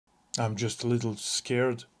I'm just a little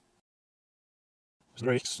scared.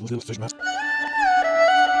 Little fish mask.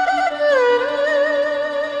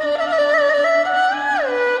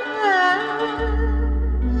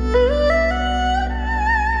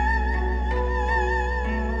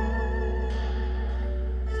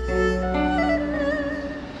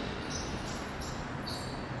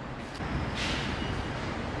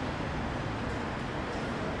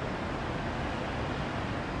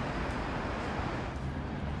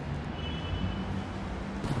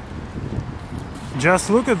 Just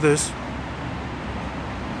look at this.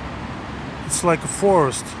 It's like a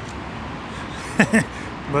forest.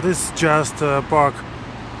 But it's just a park.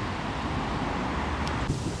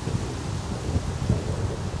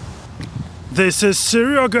 This is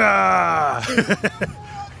Seryoga!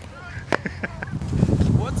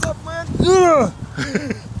 What's up, man?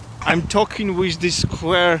 I'm talking with this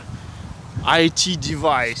Square IT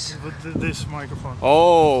device. With this microphone.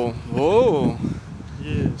 Oh, whoa.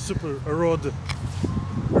 Yeah, super road.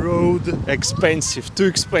 Expensive, too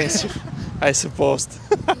expensive, I suppose.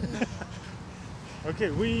 Okay,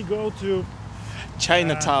 we go to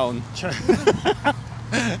Chinatown. I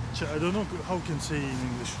don't know how can say in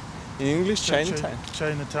English. In English, Chinatown.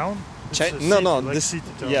 Chinatown? No, like this city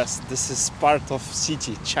town. yes, this is part of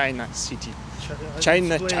city, China city.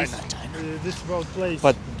 China. China. This is about place.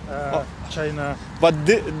 But China. But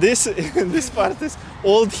this this part is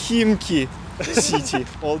Old Khimki city.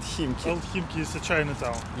 Old Khimki. Old Khimki is a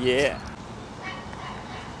Chinatown. Yeah.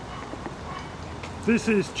 This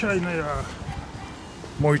is China.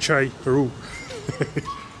 Moi Chai Ru.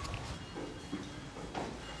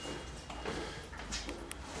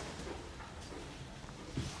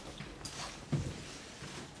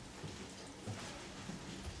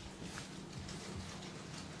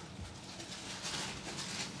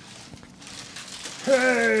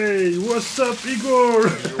 Hey, what's up, Igor?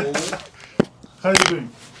 How you doing?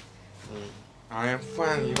 I am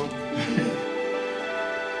fine, you know.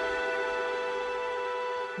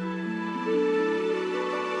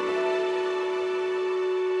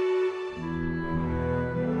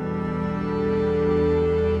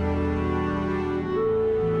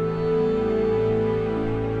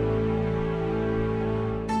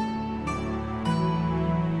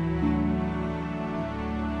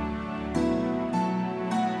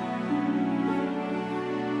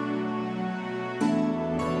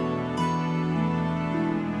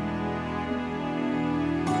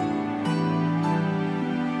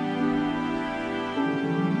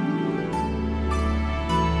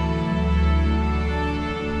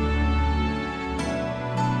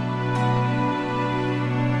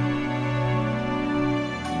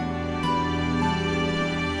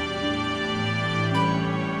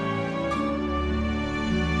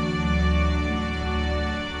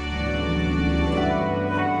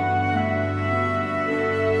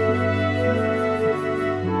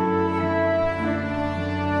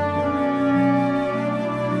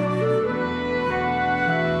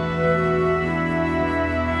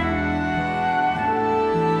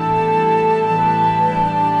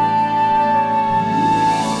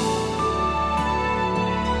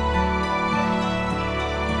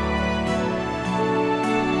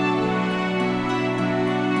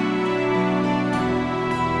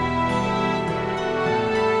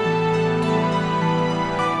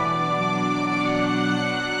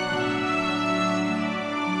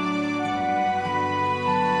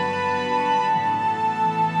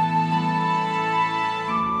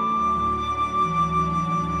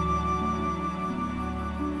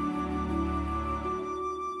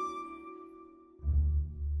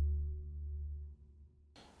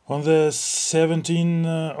 On the 17th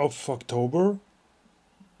of October,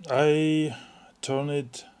 I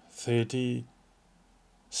turned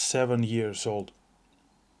 37 years old.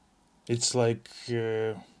 It's like,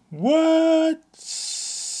 what?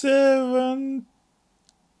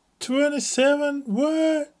 27?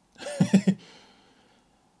 What?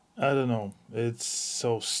 I don't know. It's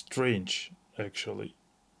so strange, actually.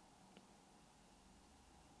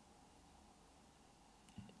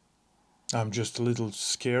 I'm just a little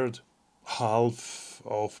scared. Half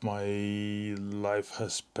of my life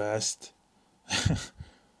has passed.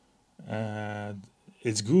 And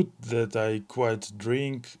it's good that I quite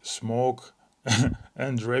drink, smoke,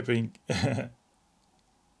 and rapping.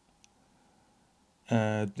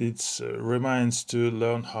 And it reminds to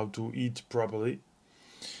learn how to eat properly.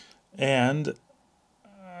 And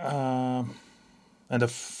I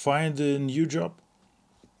find a new job.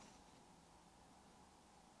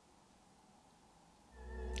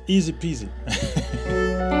 Easy peasy.